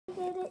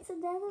it's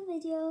another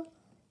video.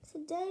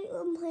 Today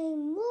I'm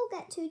playing more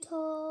Get to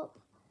Top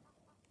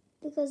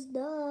because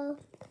duh.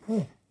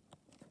 I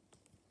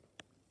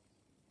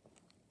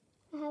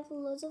have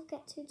loads of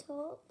Get to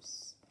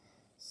Tops.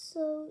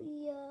 So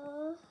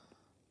yeah.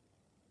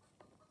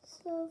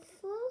 So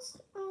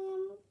first I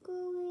am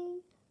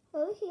going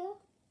over here.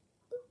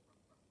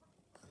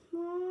 Come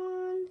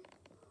on.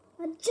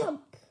 I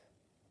jump.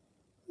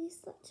 Please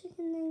that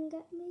chicken didn't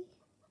get me.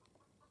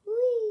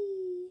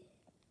 Whee!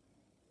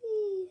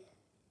 Whee!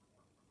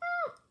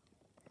 Ah!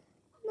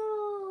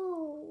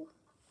 No!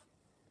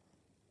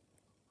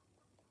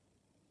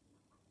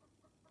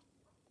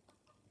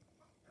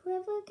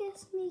 Whoever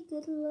gets me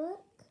good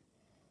luck,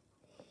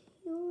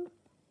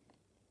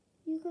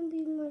 you can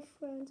be my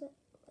friend.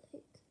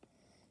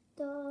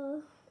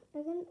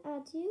 I can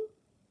add you.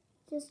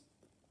 Just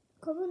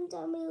comment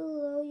down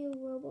below your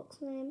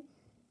Roblox name.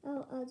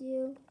 I'll add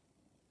you.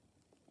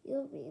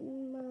 You'll be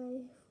in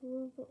my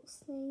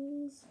Roblox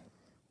things,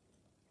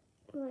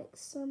 like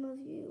some of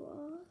you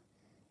are.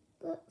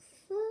 But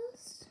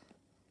first,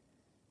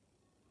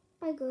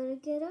 I gotta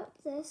get up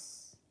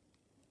this.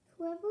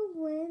 Whoever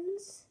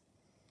wins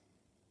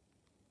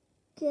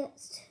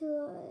gets to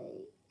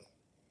like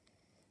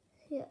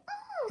here.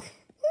 Ah!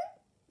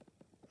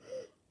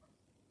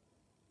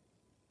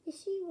 If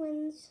she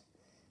wins,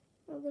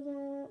 I'm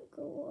gonna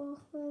go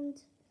off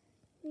and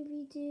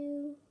maybe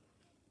do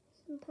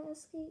some pet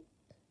escape.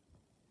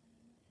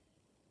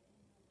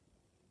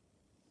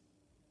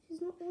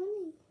 She's not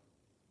winning.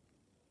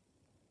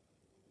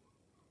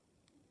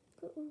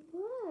 But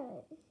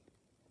why?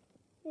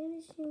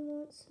 Maybe she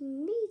wants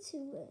me to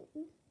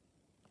win.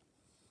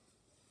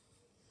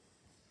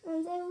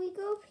 And there we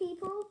go,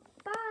 people.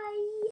 Bye.